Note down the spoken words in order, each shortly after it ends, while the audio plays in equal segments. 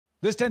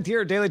This 10th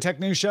year Daily Tech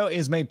News Show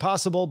is made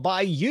possible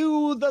by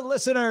you, the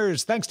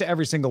listeners. Thanks to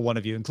every single one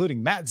of you,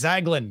 including Matt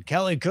Zaglin,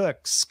 Kelly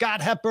Cook,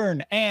 Scott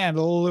Hepburn, and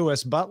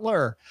Lewis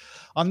Butler.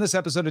 On this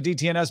episode of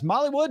DTNS,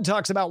 Molly Wood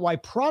talks about why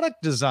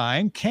product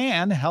design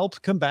can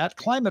help combat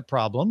climate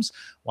problems,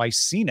 why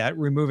CNET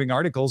removing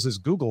articles is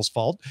Google's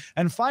fault,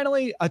 and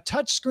finally, a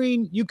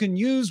touchscreen you can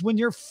use when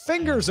your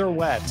fingers are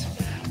wet.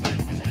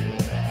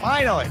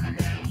 Finally.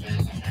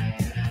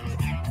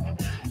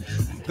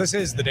 This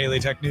is the Daily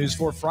Tech News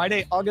for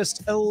Friday,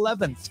 August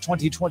 11th,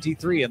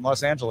 2023 in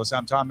Los Angeles.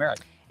 I'm Tom Merritt.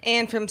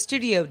 And from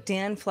Studio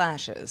Dan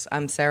Flashes,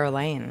 I'm Sarah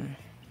Lane.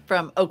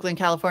 From Oakland,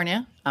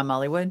 California, I'm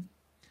Molly Wood.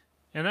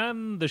 And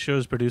I'm the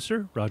show's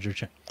producer, Roger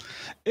Chang.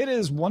 It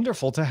is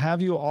wonderful to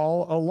have you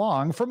all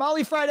along for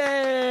Molly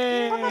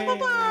Friday!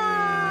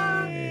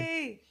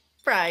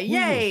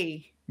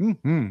 Friday!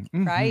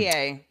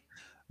 Friday.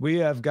 We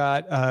have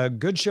got a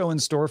good show in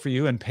store for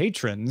you and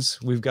patrons.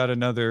 We've got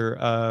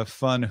another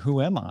fun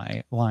Who Am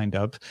I lined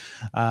up.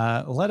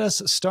 Let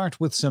us start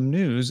with some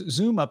news.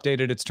 Zoom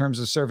updated its terms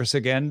of service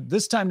again,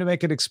 this time to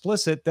make it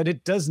explicit that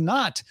it does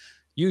not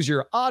use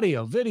your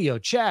audio, video,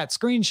 chat,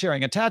 screen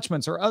sharing,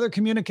 attachments, or other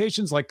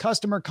communications like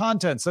customer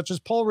content, such as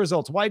poll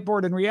results,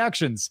 whiteboard, and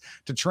reactions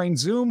to train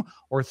Zoom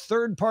or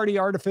third-party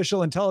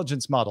artificial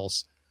intelligence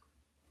models.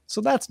 So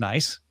that's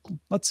nice.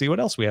 Let's see what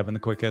else we have in the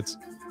quick hits.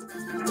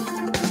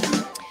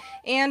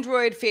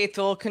 Android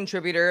faithful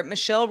contributor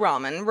Michelle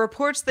Rahman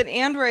reports that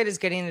Android is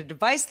getting a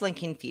device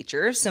linking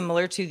feature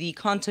similar to the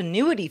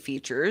continuity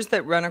features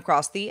that run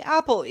across the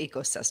Apple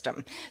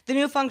ecosystem. The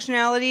new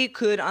functionality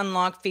could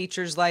unlock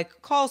features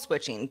like call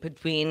switching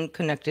between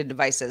connected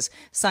devices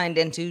signed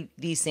into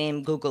the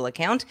same Google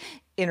account,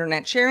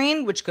 internet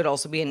sharing, which could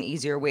also be an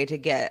easier way to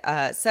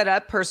get set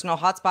up personal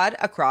hotspot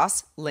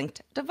across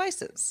linked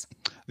devices.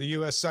 The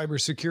U.S.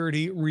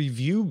 Cybersecurity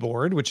Review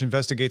Board, which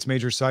investigates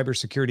major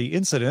cybersecurity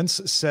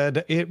incidents,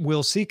 said it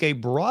will seek a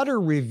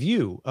broader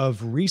review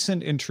of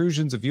recent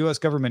intrusions of U.S.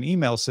 government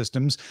email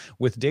systems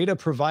with data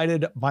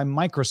provided by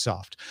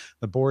Microsoft.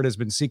 The board has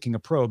been seeking a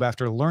probe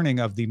after learning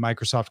of the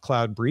Microsoft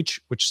Cloud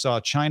breach, which saw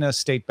China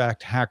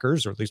state-backed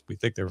hackers, or at least we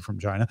think they were from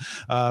China,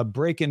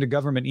 break into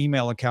government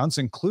email accounts,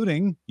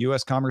 including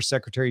U.S. Commerce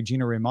Secretary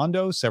Gina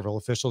Raimondo, several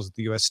officials at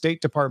the U.S.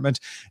 State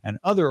Department, and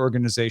other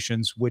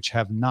organizations which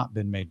have not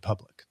been made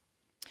public.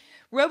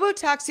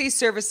 Robotaxi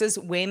services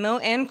Waymo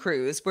and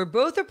Cruise were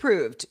both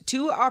approved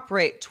to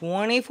operate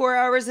 24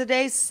 hours a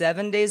day,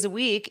 7 days a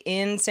week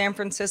in San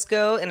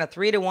Francisco in a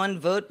 3-1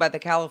 vote by the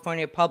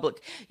California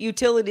Public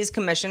Utilities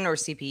Commission, or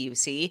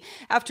CPUC,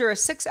 after a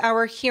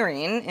 6-hour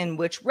hearing in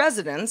which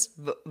residents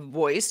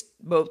voiced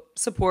both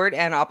support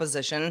and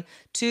opposition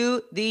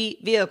to the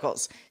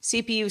vehicles.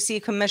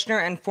 CPUC Commissioner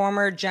and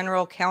former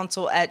General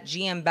Counsel at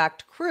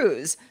GM-backed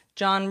Cruise,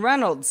 John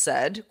Reynolds,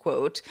 said,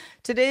 quote,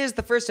 "Today is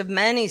the first of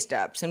many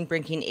steps in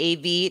bringing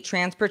AV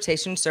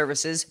transportation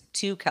services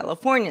to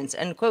Californians,"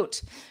 end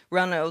quote.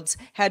 Reynolds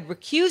had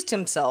recused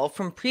himself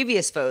from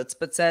previous votes,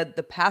 but said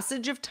the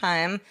passage of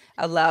time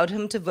allowed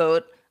him to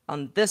vote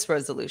on this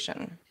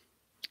resolution.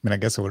 I mean, I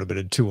guess it would have been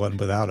a 2-1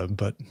 without him,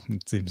 but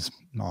it seems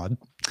odd.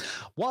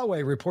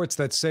 Huawei reports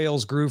that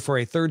sales grew for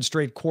a third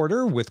straight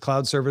quarter, with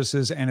cloud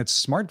services and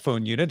its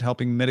smartphone unit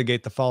helping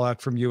mitigate the fallout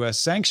from U.S.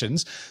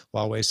 sanctions.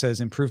 Huawei says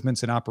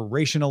improvements in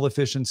operational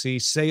efficiency,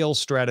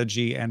 sales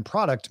strategy, and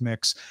product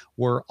mix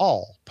were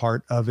all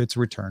part of its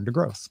return to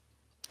growth.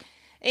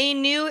 A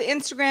new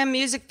Instagram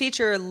music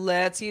feature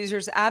lets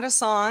users add a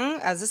song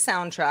as a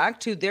soundtrack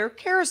to their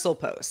carousel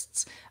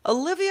posts.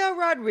 Olivia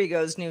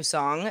Rodrigo's new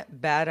song,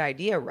 Bad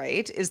Idea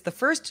Right, is the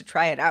first to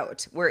try it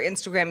out, where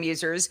Instagram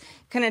users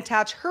can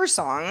attach her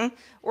song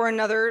or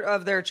another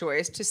of their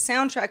choice to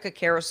soundtrack a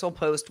carousel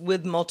post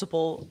with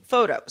multiple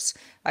photos.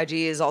 IG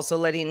is also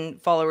letting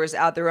followers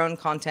add their own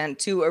content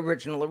to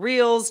original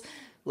reels,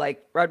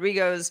 like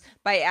Rodrigo's,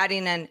 by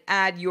adding an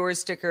Add Yours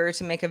sticker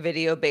to make a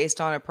video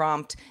based on a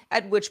prompt,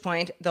 at which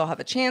point they'll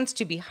have a chance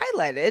to be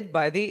highlighted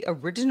by the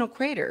original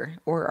creator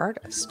or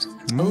artist.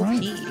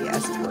 OP,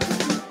 as it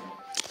were.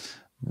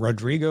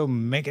 Rodrigo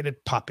making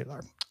it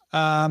popular.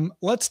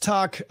 Let's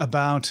talk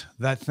about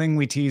that thing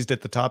we teased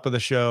at the top of the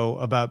show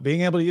about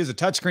being able to use a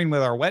touchscreen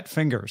with our wet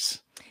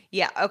fingers.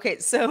 Yeah. Okay.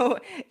 So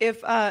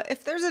if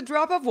there's a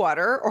drop of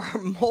water or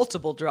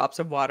multiple drops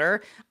of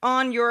water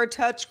on your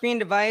touchscreen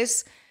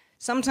device,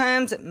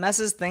 sometimes it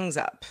messes things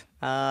up.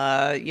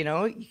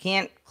 You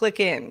can't click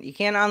in, you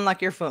can't unlock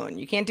your phone,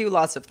 you can't do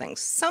lots of things.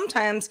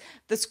 Sometimes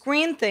the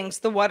screen thinks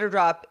the water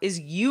drop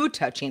is you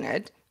touching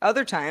it.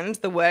 Other times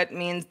the wet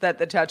means that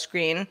the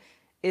touchscreen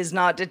is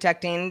not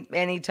detecting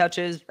any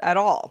touches at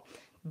all.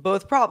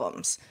 Both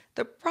problems.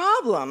 The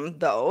problem,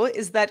 though,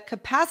 is that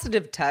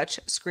capacitive touch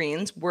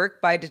screens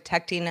work by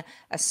detecting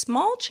a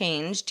small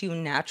change to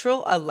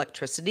natural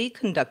electricity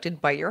conducted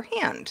by your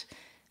hand.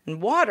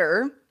 And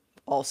water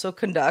also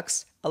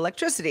conducts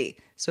electricity.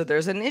 So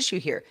there's an issue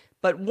here.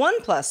 But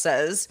OnePlus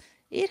says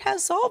it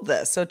has solved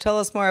this. So tell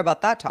us more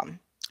about that, Tom.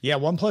 Yeah,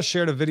 OnePlus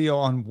shared a video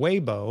on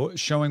Weibo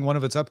showing one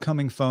of its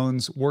upcoming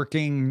phones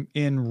working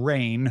in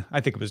rain. I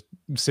think it was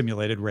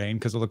simulated rain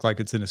because it looked like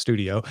it's in a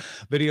studio.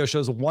 Video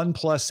shows a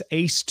OnePlus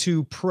Ace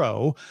 2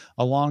 Pro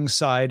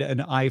alongside an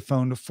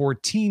iPhone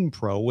 14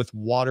 Pro with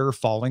water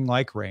falling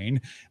like rain.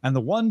 And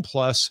the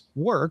OnePlus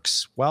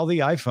works while the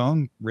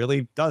iPhone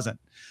really doesn't.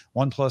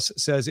 OnePlus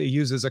says it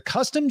uses a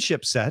custom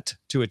chipset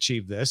to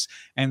achieve this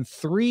and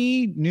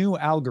 3 new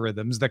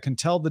algorithms that can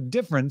tell the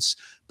difference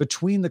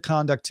between the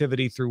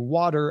conductivity through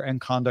water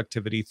and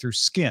conductivity through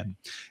skin.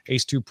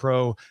 Ace 2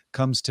 Pro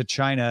comes to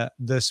China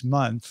this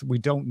month. We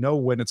don't know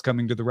when it's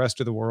coming to the rest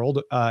of the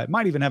world. It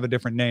might even have a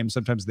different name.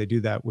 Sometimes they do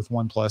that with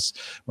OnePlus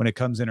when it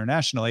comes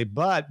internationally.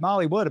 But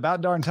Molly Wood,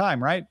 about darn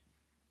time, right?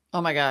 Oh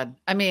my God.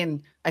 I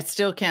mean, I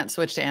still can't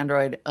switch to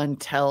Android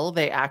until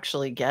they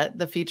actually get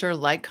the feature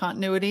like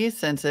continuity,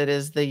 since it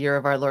is the year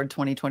of our Lord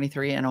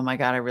 2023. And oh my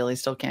God, I really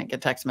still can't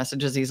get text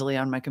messages easily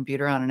on my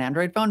computer on an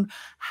Android phone.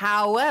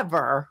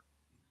 However,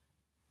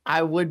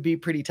 I would be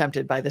pretty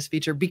tempted by this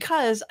feature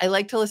because I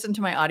like to listen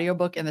to my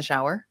audiobook in the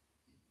shower,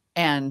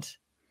 and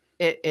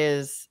it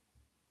is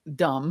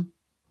dumb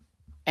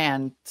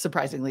and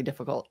surprisingly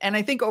difficult. And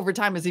I think over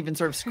time is even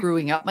sort of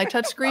screwing up my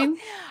touchscreen.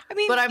 I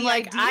mean, but I'm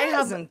like, I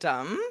isn't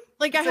dumb.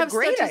 Like, It's I have a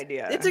great such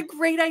idea. It's a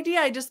great idea.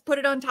 I just put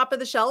it on top of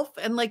the shelf,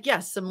 and like,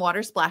 yes, some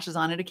water splashes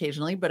on it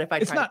occasionally. But if I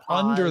It's try not to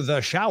pause, under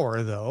the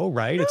shower though,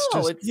 right? No, It's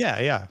just, it's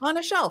yeah. on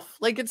a shelf.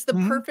 Like, it's the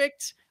Mhm.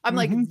 perfect. I'm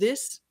like, Mhm.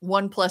 this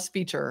OnePlus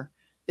feature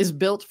is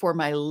built for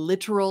my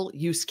literal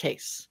use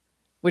case,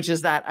 which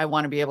is that I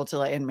want to be able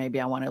to, and maybe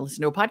I want to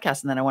listen to a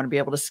podcast, and then I want to be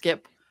able to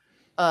skip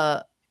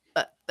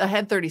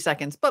ahead 30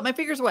 seconds, but my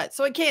finger's wet,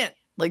 so I can't.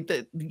 Like,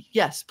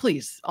 yes,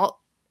 please.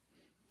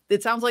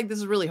 It sounds like this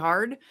is really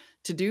hard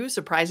to do,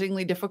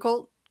 surprisingly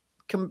difficult,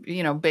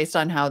 based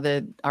on how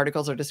the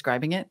articles are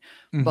describing it.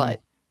 Mhm.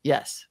 But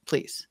yes,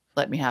 please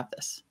let me have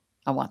this.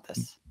 I want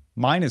this.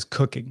 Mine is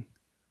cooking.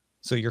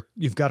 So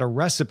you've got a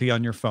recipe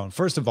on your phone.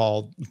 First of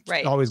all,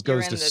 Right. it always You're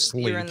goes in to the,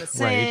 sleep. You're in the right?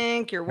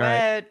 sink. You're Right.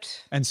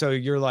 wet. And so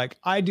you're like,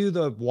 I do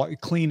the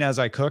clean as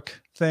I cook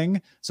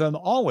thing. So I'm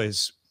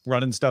always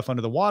running stuff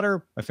under the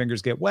water. My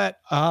fingers get wet.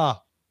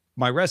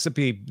 My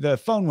recipe, the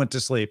phone went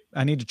to sleep.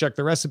 I need to check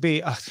the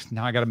recipe.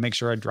 Now I got to make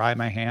sure I dry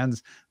my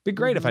hands. Be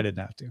great if I didn't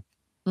have to.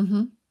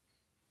 Mm-hmm.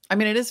 I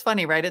mean, it is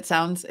funny, right?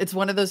 It's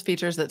one of those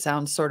features that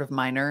sounds sort of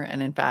minor,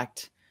 and in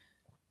fact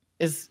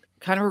is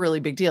kind of a really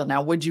big deal.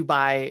 Now, would you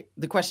buy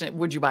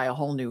a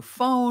whole new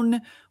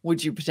phone?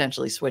 Would you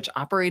potentially switch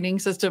operating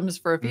systems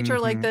for a feature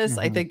like this?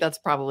 I think that's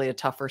probably a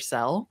tougher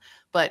sell.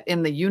 But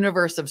in the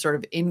universe of sort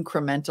of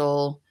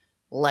incremental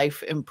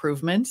life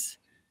improvements,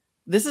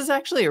 this is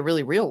actually a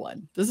really real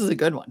one. This is a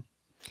good one.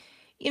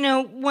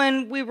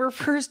 When we were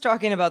first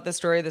talking about the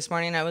story this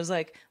morning, I was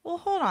like, well,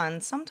 hold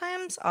on.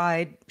 Sometimes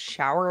I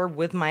shower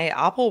with my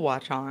Apple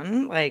Watch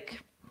on.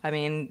 Like, I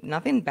mean,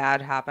 nothing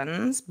bad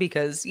happens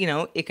because,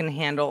 it can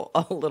handle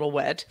a little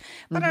wet,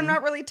 but I'm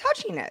not really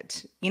touching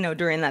it,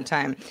 during that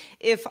time.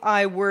 If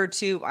I were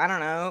to, I don't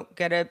know,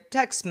 get a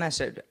text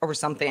message or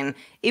something,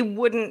 it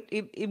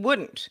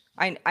wouldn't.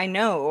 I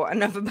know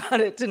enough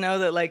about it to know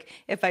that, like,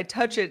 if I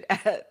touch it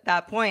at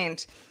that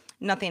point,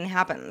 nothing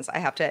happens. I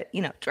have to,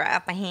 dry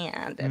off my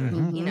hand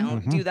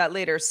and, do that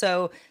later.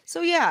 So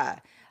yeah,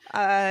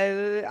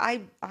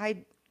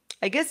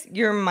 I guess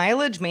your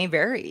mileage may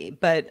vary,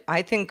 but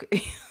I think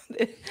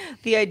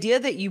the idea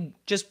that you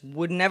just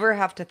would never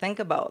have to think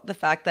about the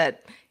fact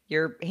that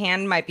your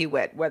hand might be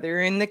wet, whether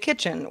you're in the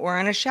kitchen or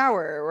in a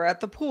shower or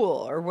at the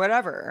pool or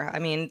whatever. I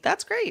mean,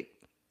 that's great.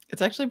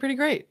 It's actually pretty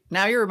great.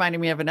 Now you're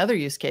reminding me of another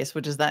use case,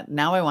 which is that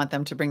now I want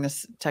them to bring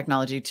this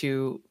technology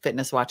to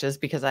fitness watches,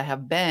 because I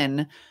have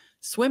been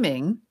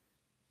swimming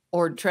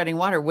or treading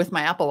water with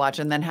my Apple Watch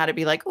and then had it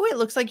be like, oh, it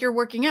looks like you're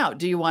working out.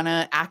 Do you want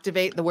to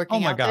activate the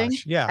working out thing?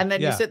 Yeah. And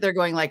then you sit there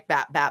going like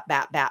bat, bat,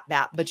 bat, bat,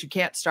 bat, but you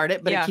can't start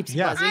it, but it keeps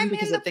buzzing I'm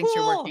because in it the thinks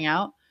you're pool. working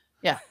out.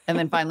 Yeah. And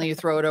then finally you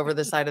throw it over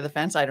the side of the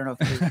fence. I don't know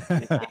if you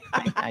do.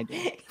 I do.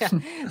 Yeah,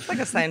 it's like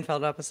a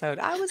Seinfeld episode.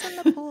 I was in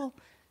the pool.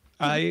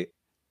 I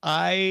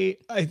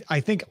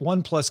think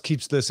OnePlus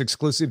keeps this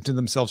exclusive to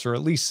themselves for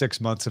at least 6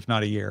 months, if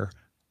not a year,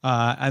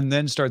 and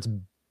then starts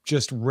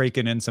just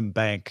raking in some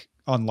bank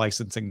on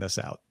licensing this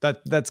out.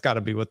 That's got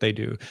to be what they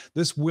do.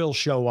 This will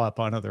show up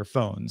on other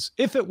phones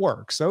if it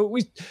works. So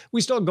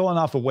we still going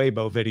off a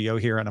Weibo video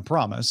here and a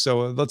promise.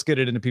 So let's get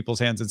it into people's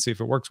hands and see if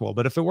it works well.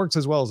 But if it works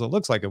as well as it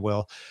looks like it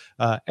will,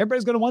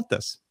 everybody's going to want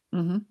this.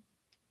 Mm-hmm.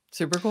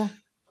 Super cool.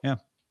 Yeah.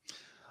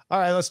 All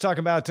right, let's talk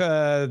about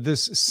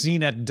this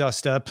CNET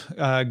dust-up.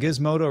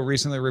 Gizmodo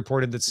recently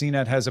reported that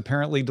CNET has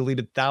apparently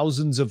deleted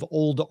thousands of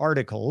old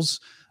articles,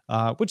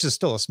 which is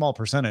still a small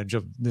percentage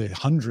of the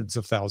hundreds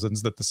of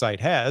thousands that the site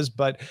has.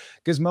 But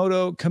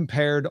Gizmodo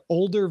compared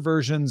older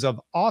versions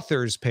of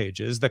authors'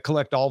 pages that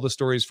collect all the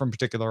stories from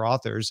particular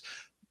authors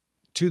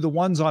to the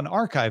ones on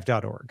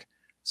archive.org.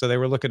 So they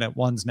were looking at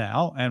ones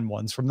now and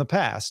ones from the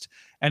past.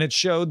 And it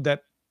showed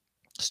that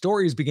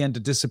stories began to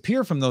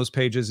disappear from those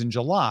pages in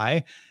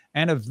July,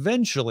 and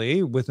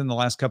eventually, within the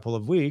last couple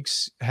of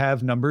weeks,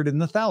 have numbered in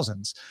the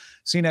thousands.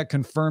 CNET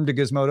confirmed to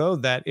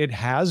Gizmodo that it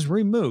has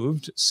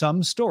removed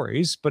some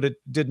stories, but it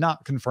did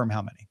not confirm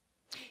how many.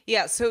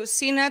 Yeah, so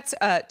CNET's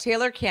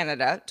Taylor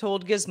Canada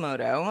told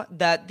Gizmodo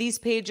that these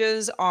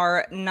pages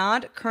are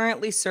not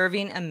currently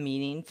serving a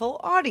meaningful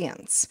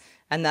audience,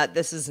 and that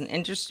this is an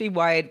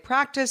industry-wide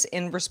practice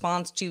in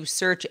response to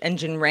search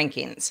engine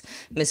rankings.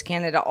 Ms.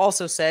 Canada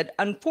also said,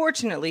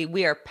 unfortunately,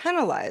 we are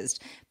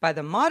penalized by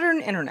the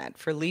modern internet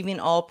for leaving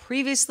all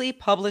previously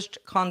published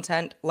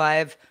content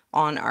live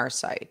on our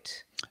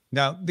site.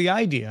 Now, the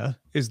idea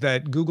is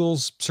that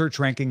Google's search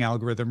ranking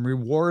algorithm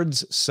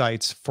rewards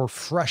sites for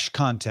fresh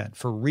content,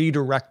 for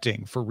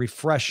redirecting, for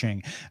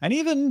refreshing, and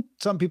even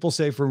some people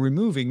say for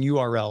removing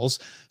URLs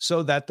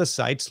so that the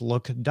sites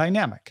look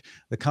dynamic.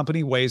 The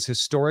company weighs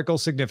historical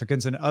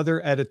significance and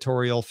other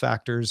editorial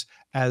factors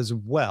as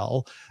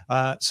well.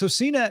 So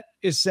CNET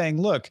is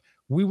saying, look,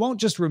 we won't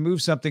just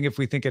remove something if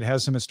we think it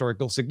has some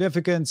historical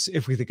significance,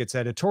 if we think it's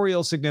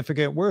editorial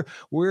significant.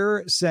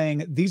 We're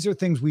saying these are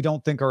things we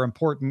don't think are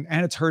important,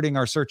 and it's hurting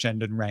our search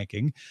engine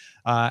ranking.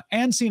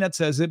 And CNET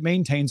says it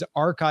maintains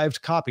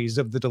archived copies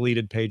of the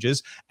deleted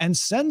pages and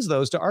sends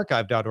those to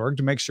archive.org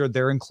to make sure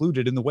they're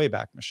included in the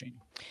Wayback Machine.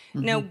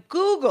 Now,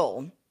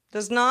 Google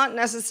does not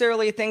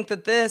necessarily think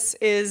that this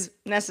is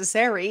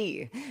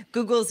necessary.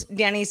 Google's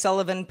Danny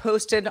Sullivan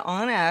posted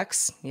on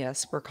X,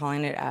 yes, we're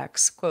calling it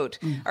X, quote,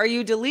 "Are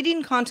you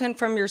deleting content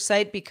from your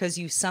site because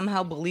you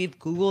somehow believe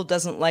Google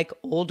doesn't like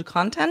old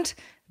content?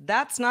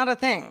 That's not a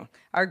thing.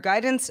 Our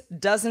guidance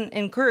doesn't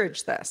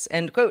encourage this,"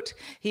 end quote.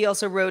 He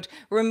also wrote,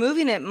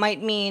 "Removing it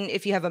might mean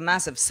if you have a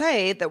massive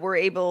site that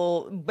we're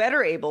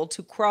better able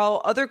to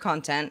crawl other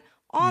content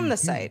on the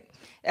site."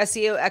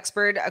 SEO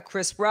expert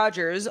Chris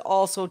Rogers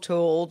also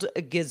told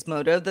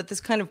Gizmodo that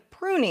this kind of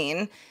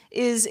pruning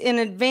is an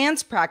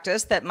advanced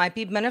practice that might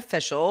be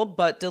beneficial,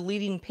 but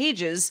deleting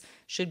pages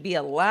should be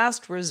a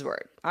last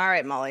resort. All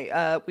right, Molly,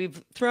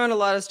 we've thrown a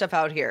lot of stuff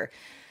out here.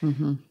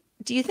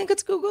 Do you think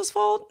it's Google's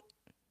fault?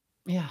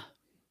 Yeah.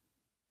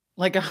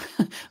 Like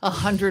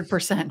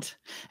 100%.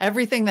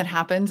 Everything that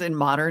happens in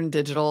modern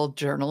digital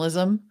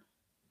journalism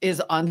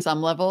is on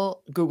some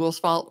level Google's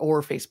fault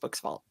or Facebook's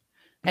fault.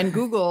 And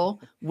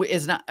Google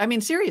is not, I mean,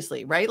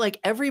 seriously, right? Like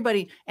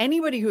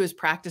anybody who is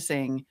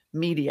practicing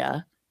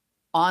media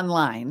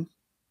online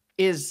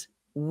is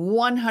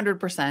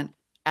 100%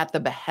 at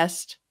the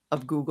behest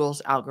of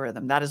Google's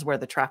algorithm. That is where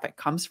the traffic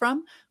comes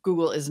from.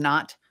 Google is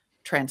not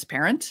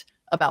transparent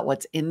about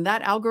what's in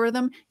that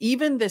algorithm.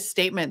 Even this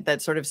statement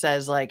that sort of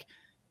says like,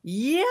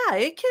 yeah,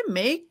 it can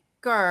make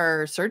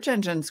our search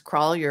engines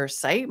crawl your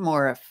site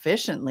more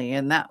efficiently,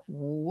 and that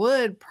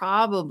would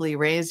probably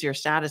raise your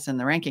status in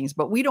the rankings,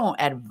 but we don't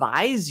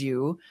advise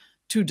you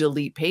to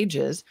delete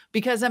pages,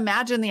 because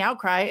imagine the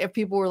outcry if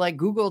people were like,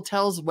 Google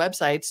tells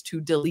websites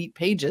to delete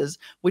pages,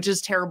 which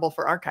is terrible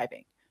for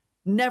archiving.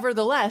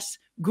 Nevertheless,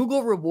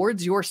 Google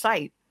rewards your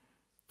site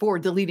for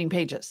deleting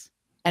pages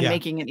and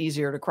making it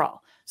easier to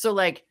crawl. So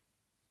like,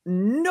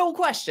 no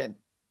question,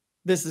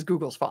 this is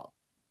Google's fault.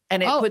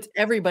 And it puts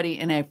everybody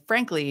in a,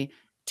 frankly,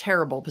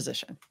 terrible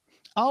position.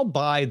 I'll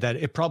buy that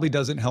it probably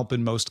doesn't help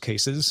in most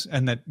cases,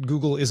 and that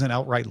Google isn't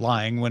outright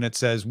lying when it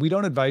says, we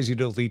don't advise you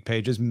to delete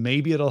pages.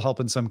 Maybe it'll help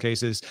in some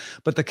cases,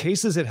 but the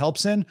cases it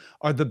helps in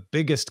are the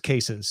biggest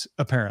cases,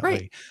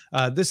 apparently.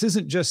 Right. This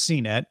isn't just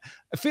CNET.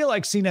 I feel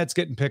like CNET's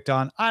getting picked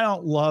on. I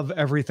don't love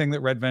everything that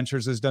Red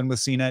Ventures has done with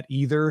CNET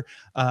either,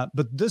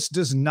 but this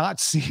does not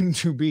seem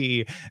to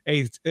be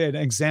an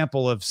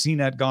example of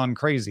CNET gone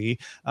crazy.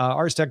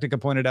 Ars Technica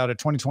pointed out a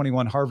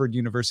 2021 Harvard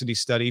University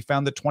study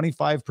found that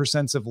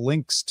 25% of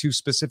links to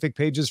specific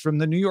pages from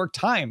the New York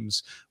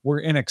Times were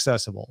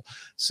inaccessible.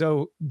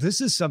 So this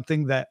is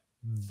something that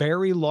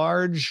very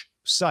large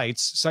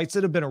sites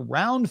that have been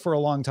around for a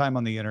long time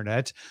on the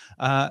internet,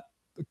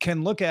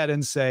 can look at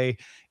and say,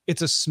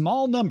 it's a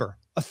small number.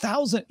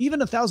 1,000, even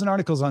 1,000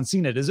 articles on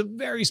CNET is a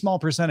very small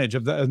percentage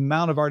of the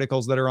amount of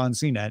articles that are on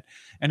CNET.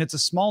 And it's a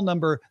small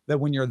number that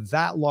when you're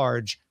that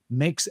large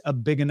makes a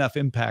big enough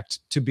impact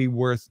to be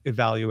worth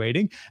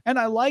evaluating. And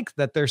I like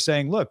that they're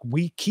saying, look,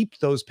 we keep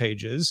those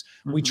pages.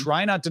 We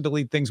try not to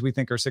delete things we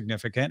think are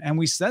significant, and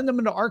we send them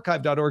into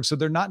archive.org so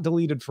they're not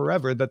deleted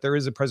forever, that there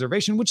is a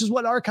preservation, which is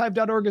what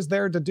archive.org is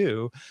there to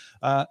do.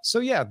 So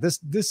yeah,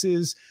 this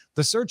is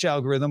the search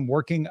algorithm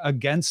working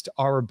against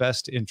our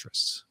best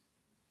interests.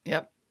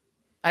 Yep.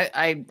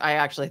 I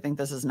actually think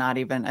this is not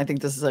even, I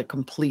think this is a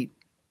complete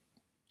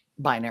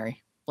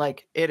binary.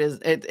 Like it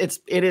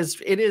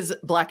is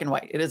black and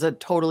white. It is a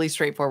totally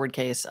straightforward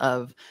case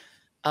of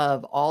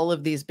all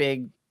of these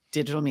big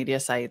digital media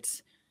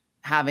sites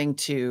having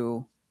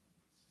to,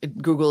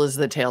 Google is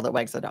the tail that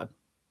wags the dog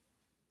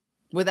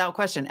without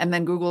question. And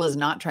then Google is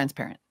not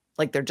transparent.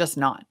 Like they're just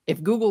not.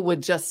 If Google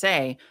would just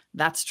say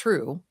that's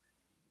true,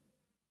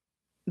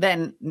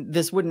 then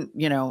this wouldn't,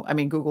 I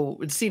mean,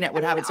 CNET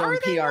would have its own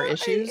PR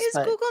issues. Is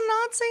Google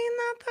not saying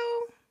that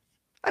though?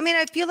 I mean,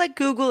 I feel like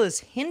Google is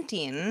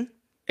hinting.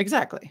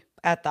 Exactly.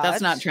 at that.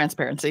 That's not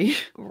transparency.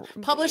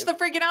 Publish the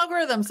freaking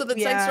algorithm so that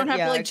sites don't have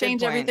to like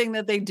change everything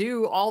that they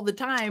do all the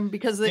time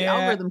because the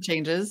algorithm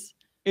changes.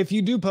 If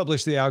you do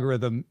publish the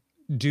algorithm,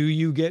 do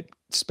you get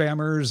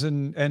spammers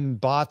and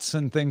bots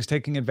and things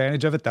taking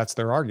advantage of it? That's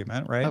their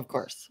argument, right? Of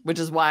course, which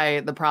is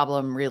why the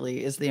problem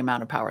really is the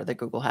amount of power that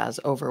Google has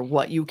over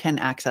what you can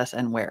access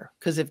and where.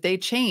 Because if they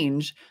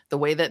change the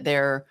way that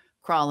they're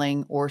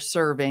crawling or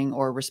serving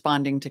or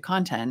responding to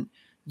content,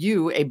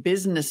 you, a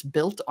business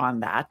built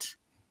on that,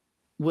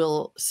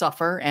 will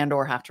suffer and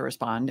or have to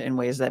respond in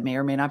ways that may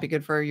or may not be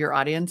good for your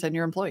audience and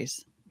your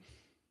employees.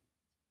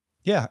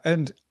 Yeah,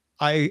 and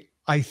I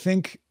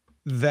think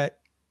that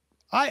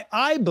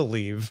I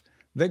believe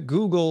that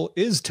Google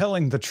is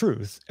telling the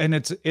truth, and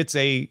it's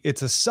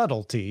a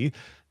subtlety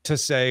to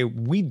say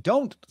we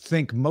don't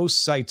think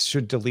most sites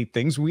should delete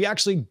things. We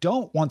actually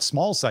don't want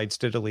small sites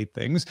to delete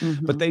things,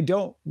 but they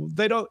don't.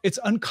 It's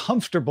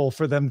uncomfortable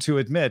for them to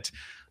admit.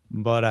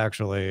 But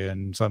actually,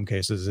 in some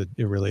cases, it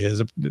really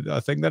is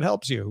a thing that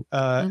helps you.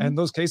 And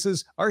those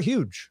cases are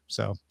huge.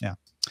 So, yeah.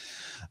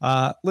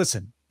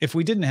 Listen, if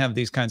we didn't have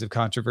these kinds of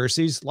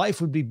controversies, life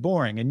would be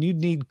boring and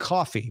you'd need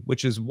coffee,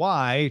 which is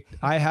why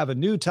I have a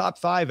new top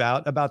 5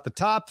 out about the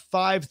top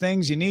 5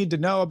 things you need to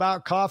know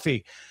about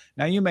coffee.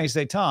 Now, you may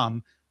say,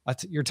 Tom,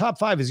 your top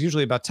 5 is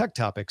usually about tech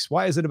topics.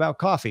 Why is it about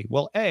coffee?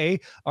 Well, A,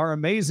 our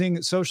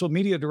amazing social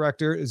media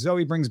director,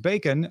 Zoe Brings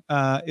Bacon,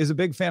 is a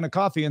big fan of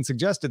coffee and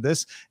suggested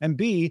this. And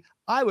B,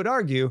 I would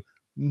argue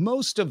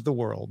most of the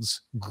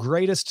world's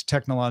greatest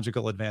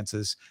technological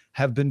advances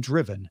have been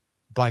driven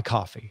by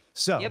coffee.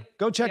 So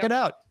go check it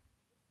out.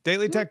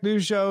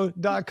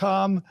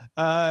 DailyTechNewsShow.com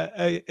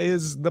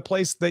is the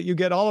place that you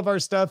get all of our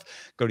stuff.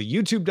 Go to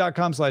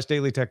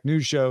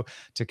YouTube.com/DailyTechNewsShow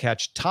to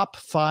catch top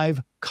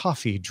 5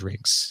 coffee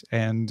drinks,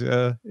 and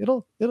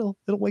it'll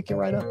wake you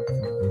right up.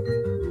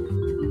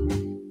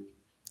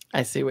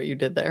 I see what you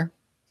did there.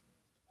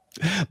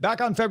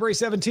 Back on February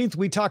 17th,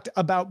 we talked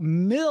about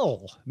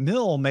Mill.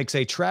 Mill makes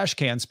a trash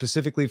can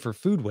specifically for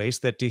food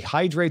waste that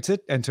dehydrates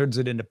it and turns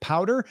it into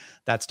powder.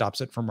 That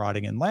stops it from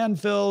rotting in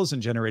landfills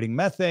and generating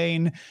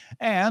methane.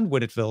 And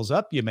when it fills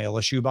up, you mail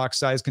a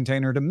shoebox-sized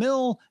container to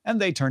Mill,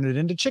 and they turn it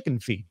into chicken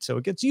feed, so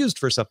it gets used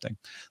for something.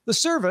 The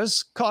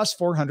service costs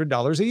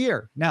 $400 a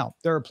year. Now,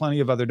 there are plenty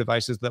of other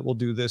devices that will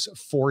do this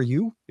for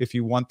you if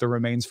you want the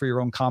remains for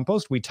your own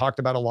compost. We talked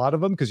about a lot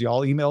of them because you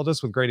all emailed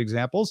us with great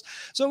examples,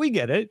 so we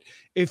get it.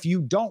 If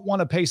you don't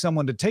want to pay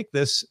someone to take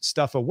this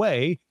stuff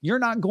away, you're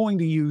not going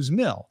to use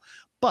Mill.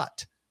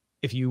 But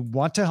if you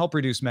want to help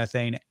reduce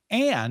methane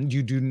and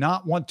you do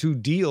not want to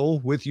deal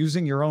with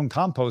using your own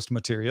compost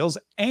materials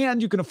and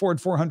you can afford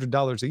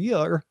 $400 a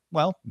year,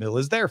 well, Mill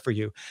is there for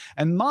you.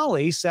 And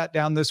Molly sat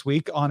down this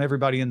week on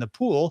Everybody in the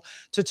Pool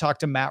to talk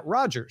to Matt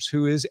Rogers,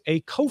 who is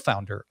a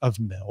co-founder of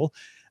Mill.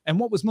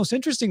 And what was most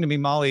interesting to me,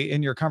 Molly,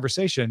 in your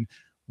conversation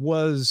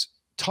was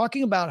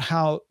talking about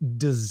how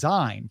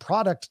design,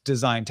 product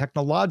design,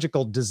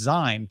 technological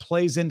design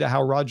plays into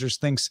how Rogers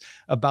thinks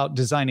about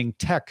designing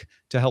tech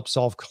to help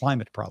solve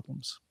climate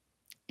problems.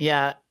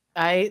 Yeah,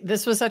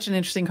 this was such an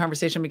interesting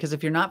conversation because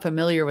if you're not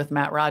familiar with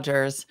Matt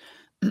Rogers,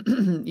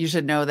 you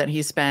should know that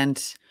he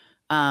spent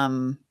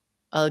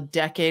a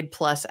decade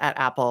plus at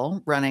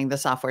Apple running the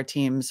software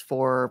teams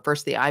for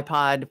first the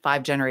iPod,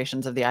 5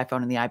 generations of the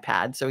iPhone and the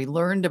iPad. So he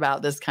learned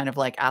about this kind of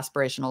like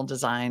aspirational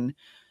design,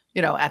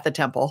 you know, at the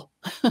temple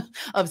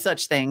of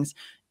such things,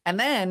 and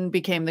then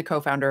became the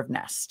co-founder of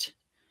Nest.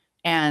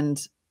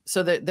 And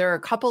so there are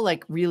a couple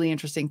like really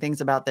interesting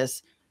things about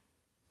this.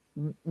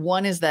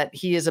 One is that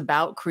he is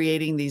about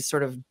creating these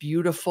sort of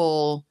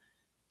beautiful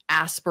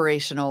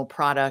aspirational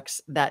products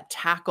that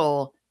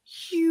tackle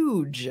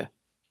huge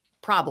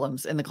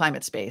problems in the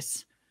climate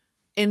space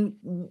in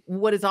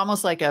what is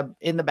almost like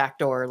in the back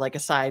door, like a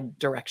side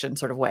direction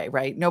sort of way,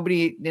 right?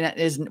 Nobody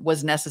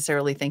was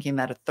necessarily thinking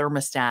that a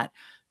thermostat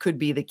could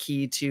be the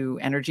key to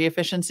energy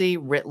efficiency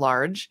writ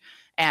large.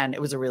 And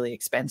it was a really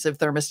expensive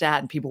thermostat.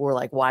 And people were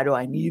like, why do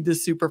I need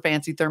this super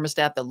fancy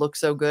thermostat that looks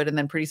so good? And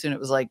then pretty soon it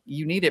was like,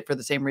 you need it for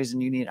the same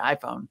reason you need an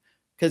iPhone,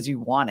 because you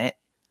want it,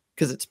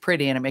 because it's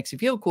pretty and it makes you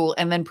feel cool.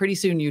 And then pretty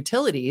soon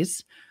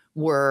utilities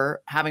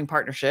were having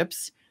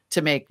partnerships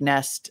to make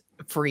Nest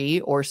free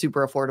or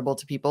super affordable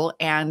to people.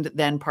 And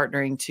then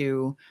partnering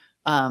to,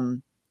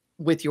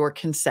 with your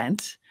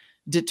consent,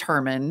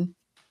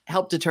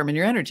 help determine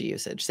your energy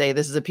usage. Say,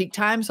 this is a peak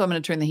time, so I'm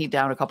going to turn the heat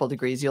down a couple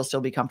degrees. You'll still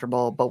be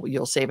comfortable, but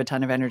you'll save a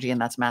ton of energy, and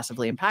that's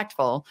massively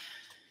impactful.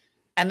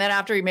 And then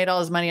after he made all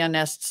his money on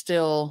Nest,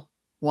 still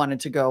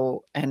wanted to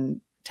go and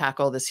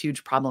tackle this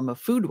huge problem of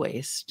food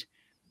waste.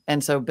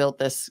 And so built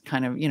this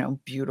kind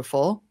of,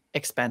 beautiful,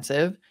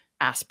 expensive,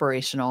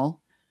 aspirational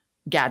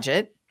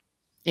gadget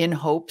in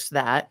hopes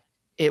that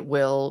it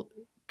will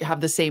have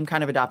the same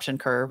kind of adoption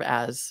curve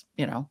as,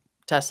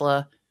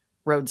 Tesla,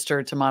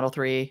 Roadster to Model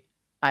 3,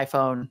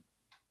 iPhone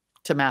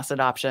to mass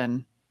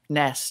adoption,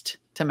 Nest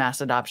to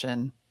mass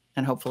adoption,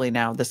 and hopefully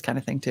now this kind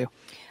of thing too.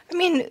 I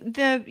mean,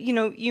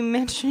 you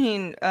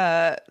mentioning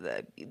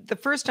the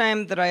first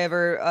time that I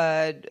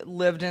ever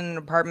lived in an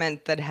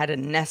apartment that had a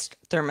Nest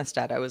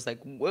thermostat, I was like,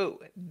 whoa,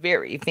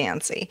 very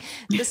fancy.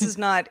 This is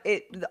not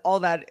all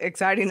that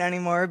exciting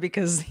anymore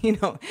because,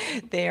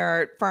 they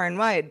are far and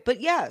wide. But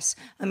yes,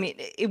 I mean,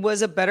 it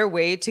was a better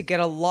way to get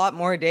a lot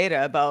more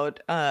data about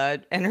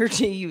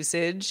energy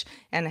usage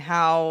and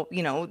how,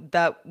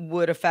 that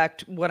would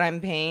affect what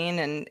I'm paying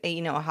and,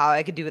 how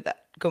I could do with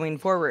that going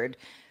forward.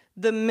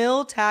 The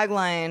mill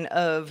tagline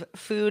of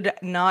food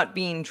not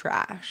being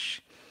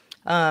trash.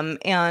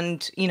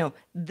 And,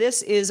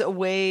 this is a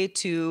way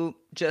to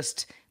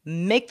just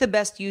make the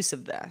best use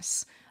of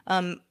this.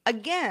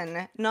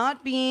 Again,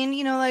 not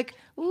being, like,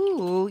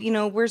 ooh,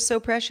 we're so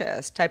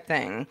precious type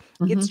thing.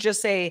 It's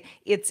just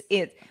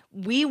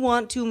we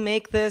want to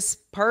make this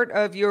part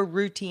of your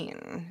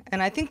routine.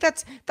 And I think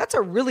that's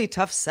a really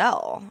tough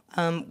sell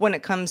when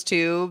it comes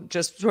to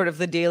just sort of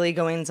the daily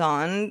goings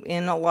on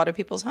in a lot of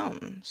people's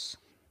homes.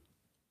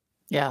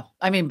 Yeah.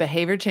 I mean,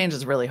 behavior change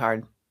is really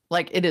hard.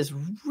 Like it is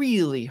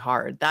really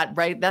hard.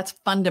 That's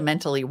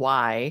fundamentally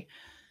why,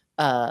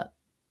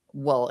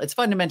 it's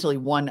fundamentally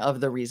one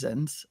of the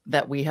reasons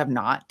that we have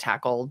not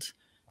tackled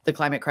the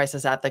climate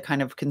crisis at the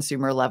kind of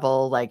consumer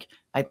level. Like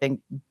I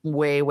think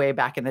way, way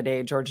back in the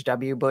day, George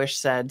W. Bush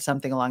said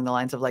something along the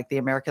lines of like, the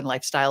American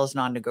lifestyle is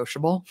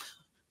non-negotiable.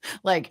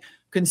 Like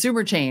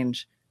consumer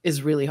change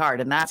is really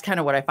hard. And that's kind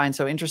of what I find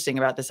so interesting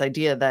about this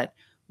idea that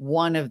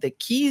one of the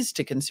keys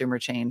to consumer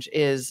change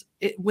is,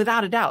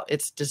 without a doubt,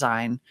 it's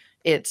design,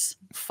 it's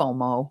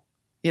FOMO.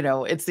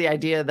 It's the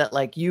idea that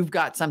like you've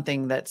got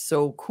something that's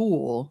so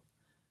cool,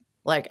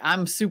 like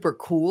I'm super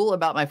cool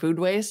about my food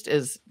waste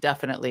is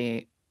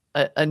definitely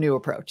a new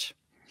approach.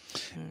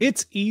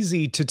 It's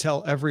easy to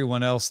tell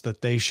everyone else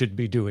that they should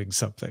be doing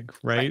something,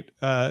 right?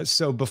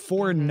 So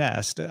before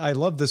Nest, I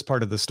love this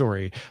part of the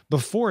story.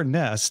 Before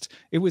Nest,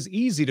 it was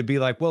easy to be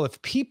like, well, if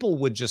people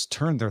would just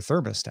turn their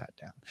thermostat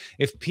down,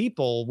 if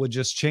people would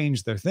just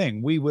change their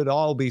thing, we would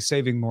all be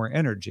saving more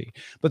energy.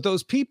 But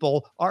those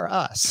people are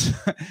us.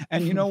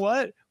 And you know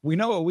what? We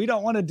know what we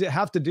don't want to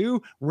have to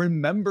do.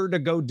 Remember to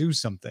go do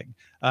something,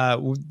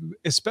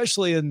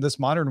 especially in this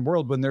modern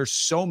world when there's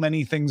so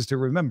many things to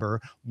remember.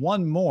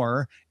 One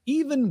more,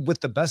 even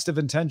with the best of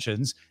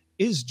intentions,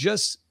 is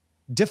just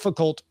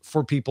difficult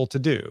for people to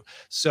do.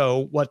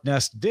 So what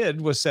Nest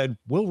did was said,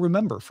 we'll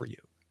remember for you.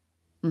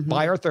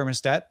 Buy our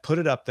thermostat, put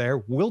it up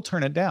there. We'll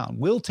turn it down.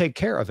 We'll take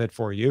care of it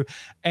for you.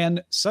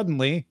 And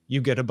suddenly you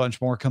get a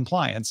bunch more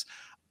compliance.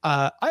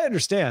 I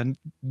understand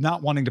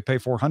not wanting to pay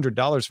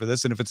 $400 for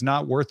this. And if it's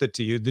not worth it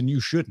to you, then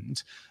you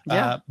shouldn't.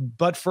 Yeah.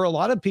 But for a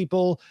lot of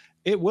people,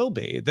 it will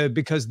be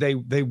because they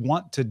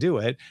want to do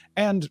it.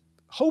 And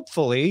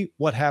hopefully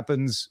what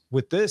happens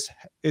with this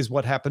is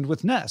what happened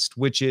with Nest,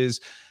 which is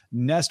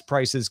Nest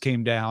prices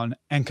came down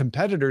and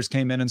competitors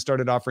came in and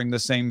started offering the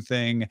same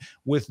thing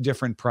with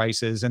different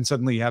prices. And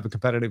suddenly you have a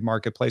competitive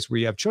marketplace where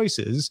you have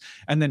choices.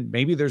 And then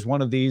maybe there's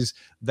one of these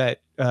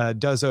that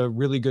does a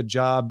really good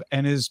job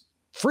and is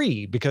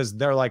free because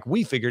they're like,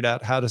 we figured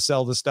out how to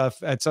sell the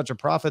stuff at such a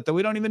profit that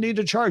we don't even need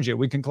to charge it.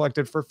 We can collect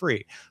it for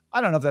free.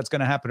 I don't know if that's going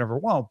to happen or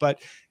won't,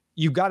 but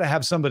you've got to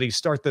have somebody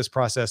start this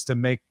process to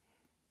make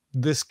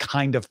this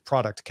kind of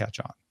product catch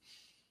on.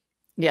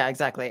 Yeah,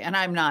 exactly. And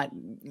I'm not,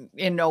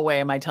 in no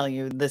way am I telling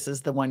you this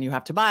is the one you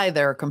have to buy.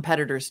 There are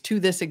competitors to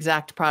this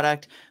exact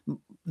product.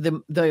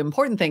 The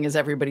important thing is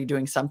everybody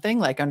doing something,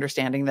 like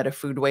understanding that if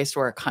food waste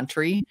were a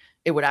country,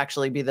 it would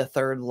actually be the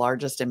third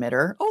largest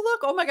emitter. Oh,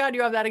 look, oh my God,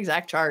 you have that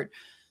exact chart.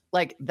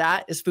 Like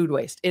that is food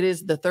waste. It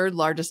is the third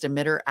largest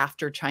emitter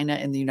after China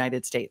and the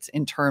United States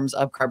in terms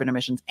of carbon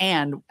emissions.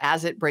 And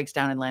as it breaks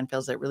down in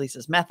landfills, it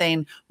releases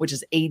methane, which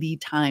is 80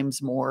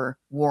 times more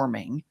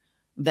warming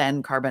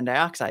than carbon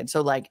dioxide.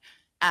 So like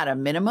at a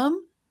minimum,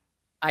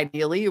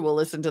 ideally you will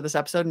listen to this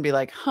episode and be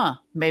like,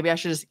 maybe I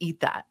should just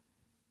eat that.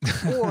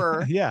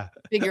 Or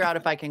figure out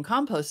if I can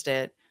compost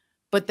it.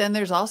 But then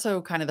there's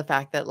also kind of the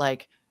fact that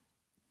like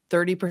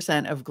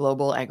 30% of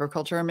global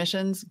agriculture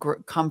emissions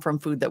come from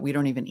food that we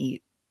don't even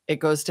eat. It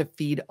goes to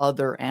feed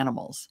other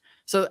animals.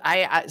 So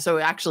so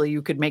actually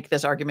you could make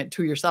this argument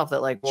to yourself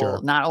that like,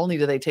 well, not only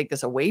do they take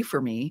this away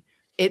from me,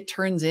 it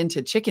turns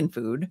into chicken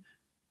food.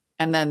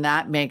 And then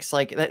that makes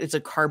like, it's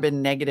a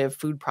carbon negative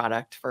food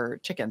product for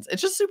chickens.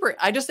 It's just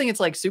I just think it's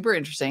like super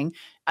interesting.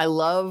 I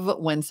love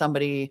when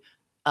somebody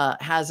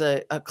has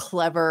a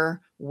clever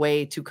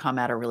way to come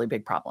at a really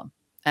big problem.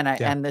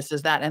 And this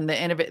is that. And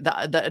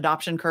the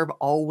adoption curve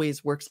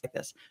always works like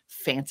this.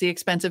 Fancy,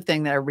 expensive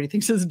thing that everybody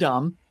thinks is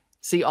dumb.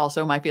 See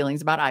also my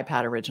feelings about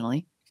iPad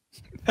originally.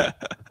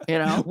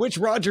 Which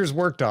Rogers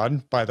worked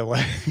on, by the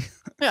way.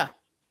 Yeah.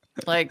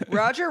 Like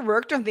Roger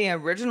worked on the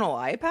original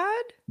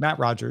iPad? Matt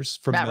Rogers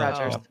from Matt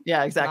Rogers.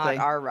 Yeah, exactly.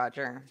 Not our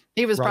Roger.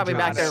 He was probably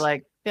back there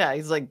like,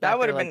 he's like, that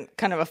would have been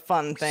kind of a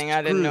fun thing.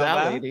 I didn't know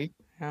that. Lady.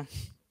 Yeah.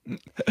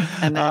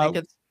 And then it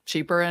gets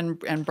cheaper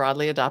and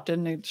broadly adopted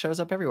and it shows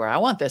up everywhere. I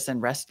want this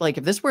in like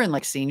if this were in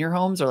like senior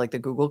homes or like the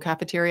Google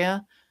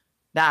cafeteria,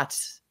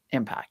 that's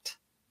impact.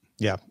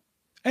 Yeah.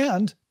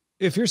 And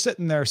if you're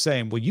sitting there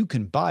saying, well, you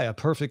can buy a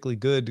perfectly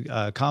good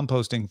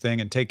composting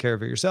thing and take care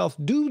of it yourself,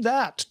 do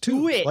that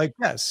too. Do it. Like,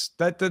 yes,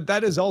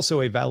 that is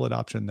also a valid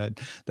option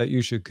that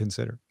you should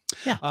consider.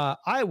 Yeah.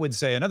 I would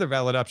say another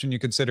valid option you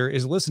consider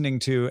is listening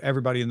to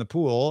everybody in the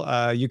pool.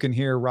 You can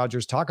hear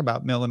Rogers talk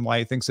about Mill and why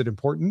he thinks it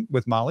important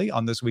with Molly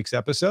on this week's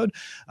episode.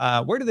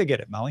 Where do they get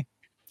it, Molly?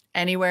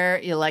 Anywhere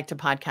you like to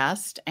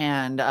podcast,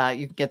 and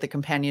you can get the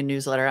companion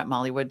newsletter at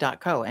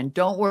mollywood.co. And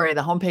don't worry,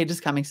 the homepage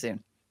is coming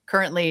soon.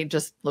 Currently,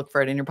 just look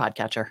for it in your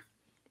podcatcher.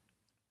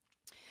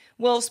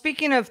 Well,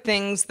 speaking of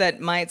things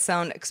that might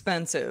sound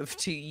expensive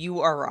to you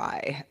or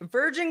I,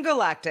 Virgin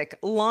Galactic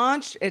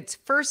launched its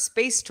first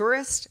space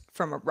tourist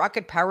from a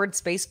rocket-powered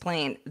space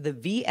plane, the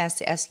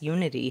VSS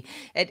Unity,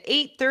 at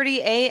 8:30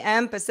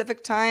 a.m.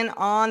 Pacific time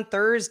on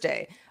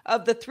Thursday.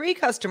 Of the 3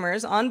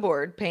 customers on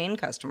board, paying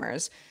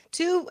customers,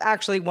 2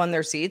 actually won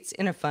their seats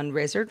in a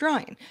fundraiser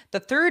drawing. The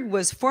third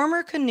was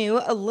former canoe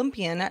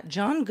Olympian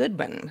John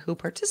Goodwin, who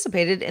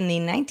participated in the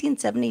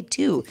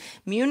 1972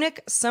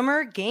 Munich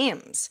Summer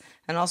Games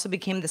and also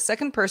became the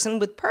second person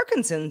with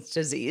Parkinson's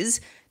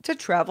disease to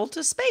travel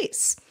to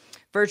space.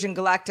 Virgin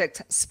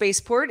Galactic's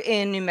spaceport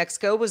in New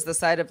Mexico was the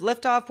site of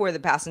liftoff, where the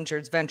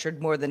passengers ventured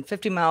more than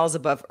 50 miles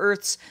above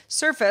Earth's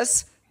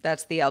surface.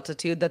 That's the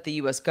altitude that the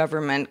U.S.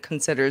 government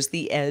considers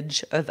the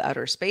edge of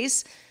outer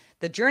space.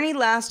 The journey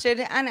lasted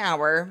an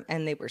hour,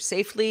 and they were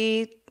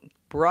safely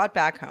brought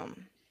back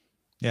home.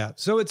 Yeah.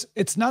 So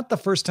it's not the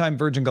first time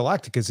Virgin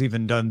Galactic has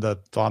even done the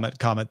vomit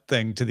comet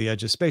thing to the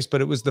edge of space,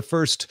 but it was the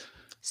first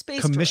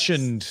Space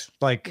commissioned, tourists.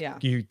 like Yeah.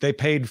 they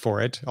paid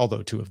for it,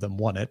 although 2 of them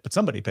won it, but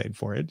somebody paid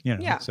for it,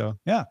 Yeah. So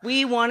yeah.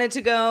 We wanted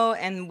to go,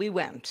 and we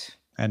went.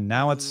 And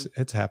now it's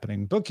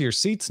happening. Book your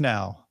seats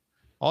now.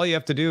 All you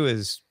have to do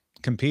is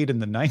compete in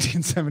the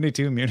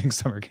 1972 Munich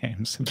Summer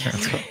Games,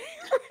 apparently.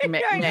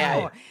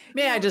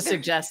 May I just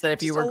suggest that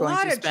if you were going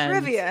to spend a lot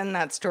of trivia in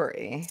that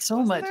story.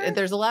 so much,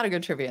 there's a lot of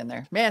good trivia in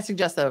there. May I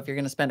suggest, though, if you're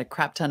going to spend a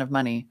crap ton of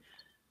money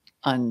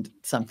on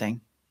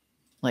something,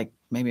 like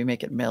maybe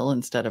make it Mill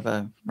instead of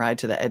a ride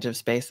to the edge of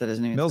space that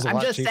isn't even. Mill's a I'm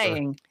lot just cheaper.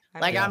 saying,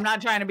 like, I'm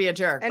not trying to be a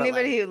jerk.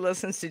 Anybody who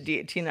listens to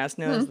DTNS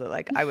knows that,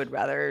 like, I would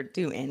rather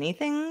do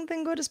anything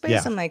than go to space.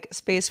 Yeah. I'm like,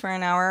 space for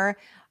an hour.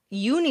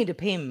 You need to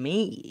pay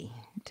me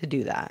to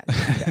do that.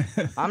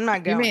 I'm not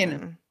You going.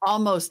 mean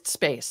almost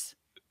space?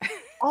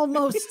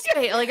 Almost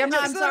space. Like, I'm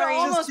sorry.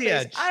 Almost the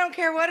space. edge. I don't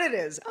care what it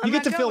is. I'm You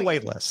get not to feel going.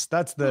 weightless.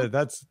 That's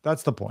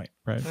the point,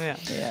 right? Yeah.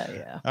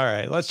 Yeah. All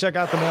right, let's check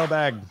out the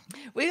mailbag.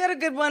 We got a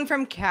good one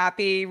from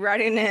Cappy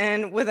writing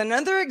in with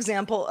another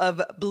example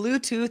of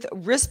Bluetooth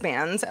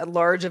wristbands at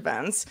large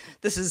events.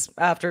 This is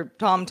after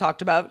Tom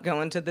talked about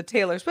going to the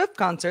Taylor Swift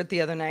concert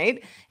the other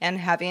night and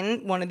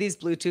having one of these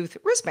Bluetooth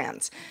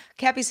wristbands.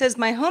 Cappy says,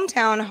 my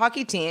hometown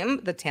hockey team,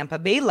 the Tampa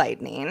Bay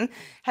Lightning,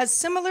 has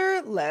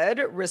similar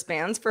LED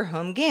wristbands for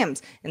home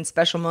games. In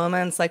special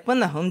moments, like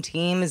when the home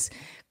team is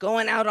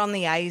going out on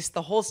the ice,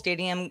 the whole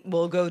stadium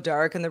will go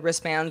dark and the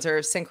wristbands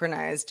are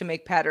synchronized to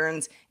make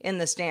patterns in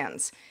the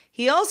stands.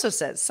 He also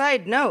says,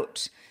 side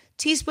note,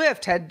 T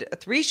Swift had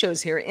 3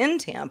 shows here in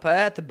Tampa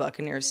at the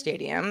Buccaneers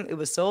Stadium. It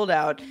was sold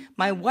out.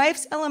 My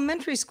wife's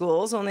elementary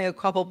school is only a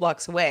couple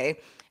blocks away,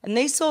 and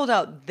they sold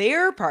out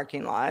their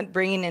parking lot,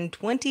 bringing in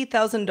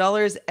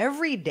 $20,000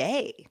 every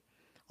day.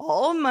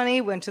 All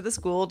money went to the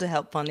school to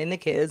help funding the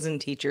kids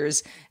and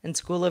teachers and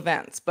school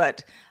events.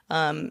 But,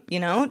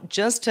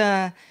 just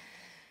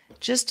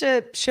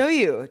to show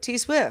you, T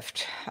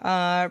Swift,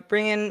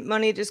 bringing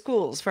money to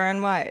schools far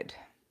and wide.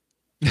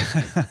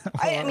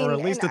 I mean, or at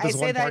least at this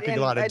one parking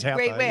lot in Tampa.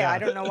 Great way. Yeah. I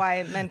don't know why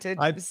I meant to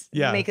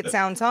yeah. make it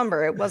sound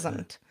somber. It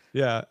wasn't.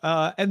 Yeah,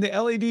 and the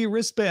LED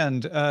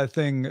wristband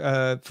thing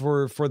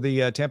for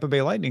the Tampa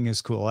Bay Lightning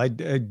is cool. I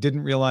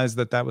didn't realize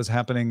that was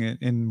happening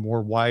in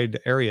more wide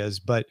areas,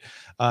 but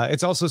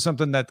it's also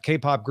something that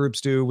K-pop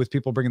groups do with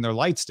people bringing their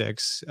light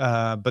sticks.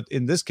 But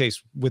in this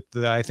case,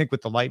 I think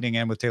with the Lightning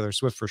and with Taylor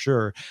Swift for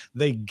sure,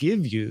 they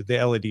give you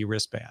the LED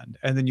wristband,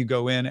 and then you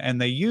go in and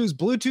they use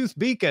Bluetooth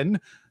beacon,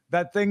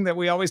 that thing that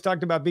we always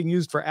talked about being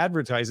used for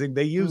advertising.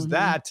 They use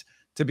that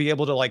to be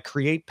able to like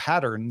create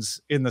patterns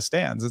in the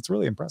stands. It's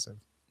really impressive.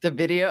 The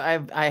video,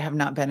 I have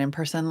not been in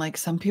person like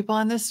some people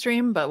on this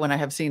stream, but when I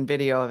have seen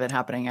video of it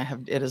happening,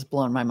 it has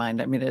blown my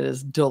mind. I mean, it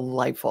is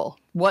delightful.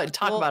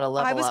 Talk about a level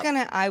up.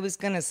 I was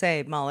gonna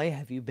say, Molly,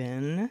 have you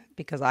been?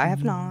 Because I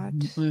have not.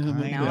 I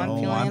Now I'm know,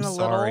 feeling I'm a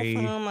sorry.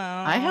 little FOMO.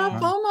 I have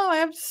FOMO. I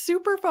have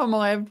super FOMO.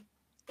 I have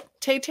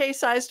Tay-Tay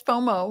sized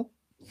FOMO.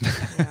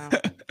 Yeah.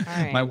 All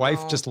right, My wife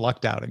well, just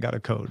lucked out and got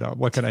a code.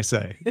 What can I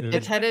say?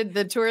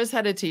 The tour is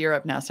headed to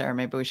Europe now, Sarah.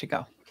 Maybe we should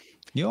go.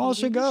 You all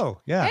should go.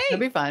 Yeah. Hey, It'll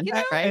be fun, you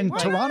know, right? And why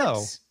Toronto.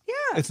 not?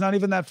 Yeah. It's not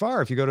even that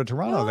far if you go to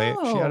Toronto.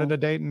 She Oh. added a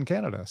date in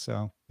Canada.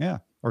 So yeah,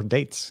 or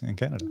dates in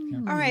Canada. Yeah.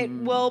 All right.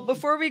 Well,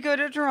 before we go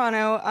to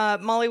Toronto,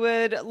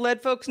 Mollywood,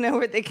 let folks know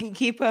where they can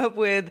keep up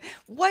with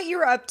what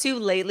you're up to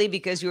lately,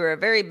 because you're a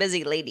very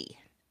busy lady.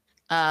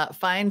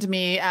 Find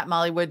me at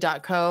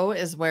mollywood.co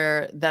is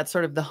where that's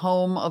sort of the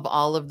home of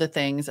all of the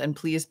things. And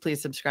please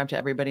subscribe to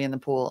Everybody in the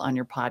Pool on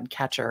your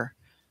podcatcher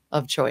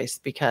of choice,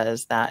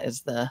 because that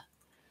is the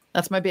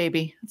That's my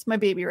baby. It's my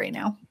baby right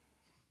now.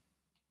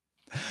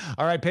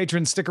 All right,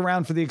 patrons, stick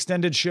around for the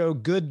extended show,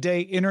 Good Day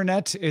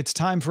Internet. It's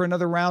time for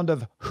another round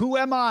of Who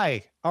Am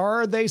I?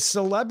 Are they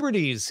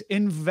celebrities,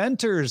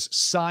 inventors,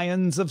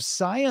 scions of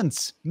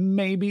science?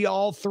 Maybe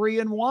all three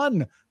in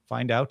one.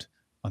 Find out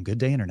on Good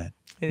Day Internet.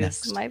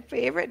 This is my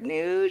favorite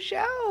new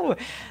show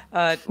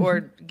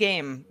or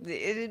game,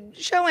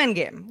 show and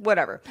game,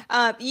 whatever.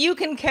 You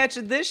can catch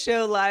this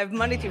show live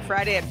Monday through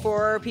Friday at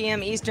 4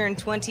 p.m. Eastern,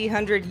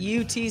 2000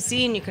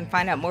 UTC, and you can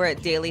find out more at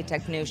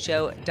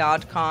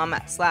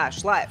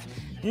dailytechnewsshow.com/live.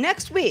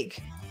 Next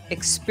week,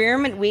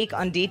 Experiment Week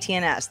on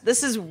DTNS.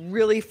 This is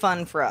really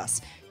fun for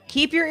us.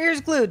 Keep your ears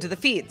glued to the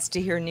feeds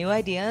to hear new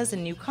ideas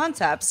and new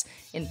concepts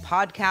in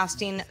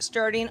podcasting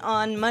starting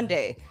on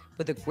Monday,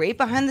 with a great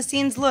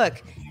behind-the-scenes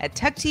look at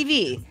Tech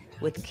TV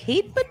with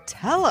Kate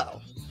Botello.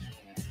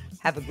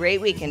 Have a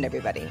great weekend,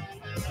 everybody.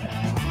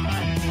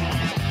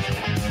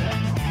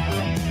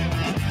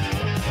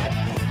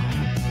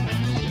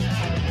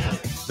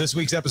 This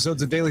week's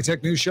episodes of Daily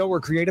Tech News Show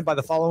were created by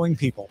the following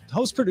people.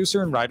 Host,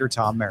 producer, and writer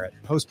Tom Merritt.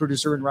 Host,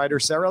 producer, and writer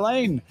Sarah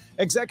Lane.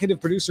 Executive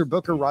producer,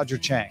 booker Roger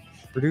Chang.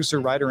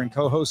 Producer, writer, and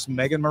co-hosts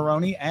Megan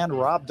Maroney and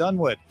Rob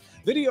Dunwood.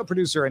 Video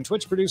producer and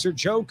Twitch producer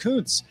Joe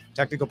Kuntz.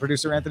 Technical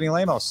producer Anthony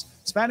Lemos.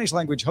 Spanish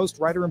language host,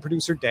 writer, and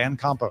producer Dan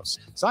Campos.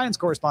 Science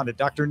correspondent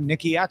Dr.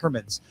 Nikki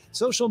Ackermans.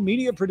 Social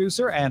media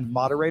producer and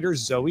moderator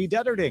Zoe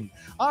Detterding.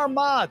 Our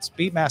mods,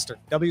 Beatmaster,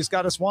 W.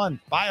 Scottus1,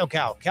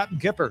 BioCow, Captain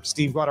Kipper,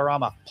 Steve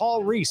Guadarrama,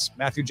 Paul Reese,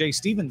 Matthew J.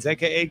 Stevens,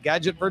 a.k.a.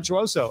 Gadget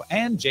Virtuoso,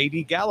 and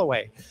J.D.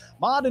 Galloway.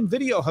 Mod and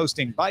video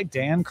hosting by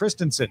Dan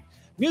Christensen.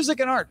 Music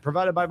and art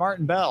provided by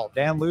Martin Bell,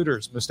 Dan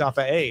Luders,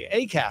 Mustafa A.,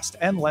 Acast,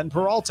 and Len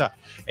Peralta.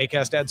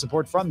 Acast ad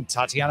support from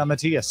Tatiana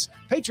Matias.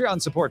 Patreon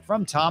support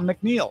from Tom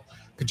McNeil.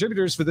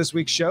 Contributors for this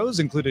week's shows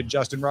included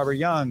Justin Robert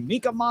Young,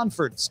 Nika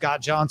Monfort, Scott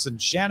Johnson,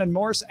 Shannon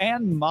Morse,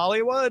 and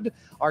Molly Wood.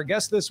 Our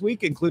guests this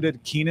week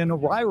included Keenan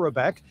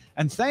Ryrobeck,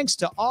 and thanks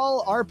to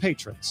all our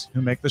patrons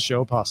who make the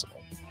show possible.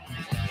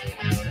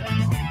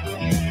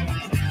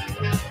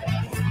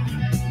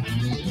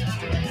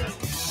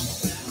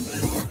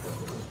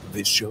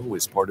 This show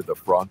is part of the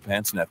Frog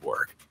Pants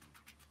Network.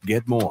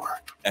 Get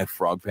more at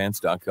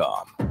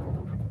frogpants.com.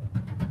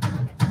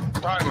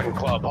 Diamond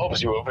Club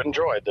hopes you have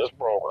enjoyed this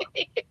program.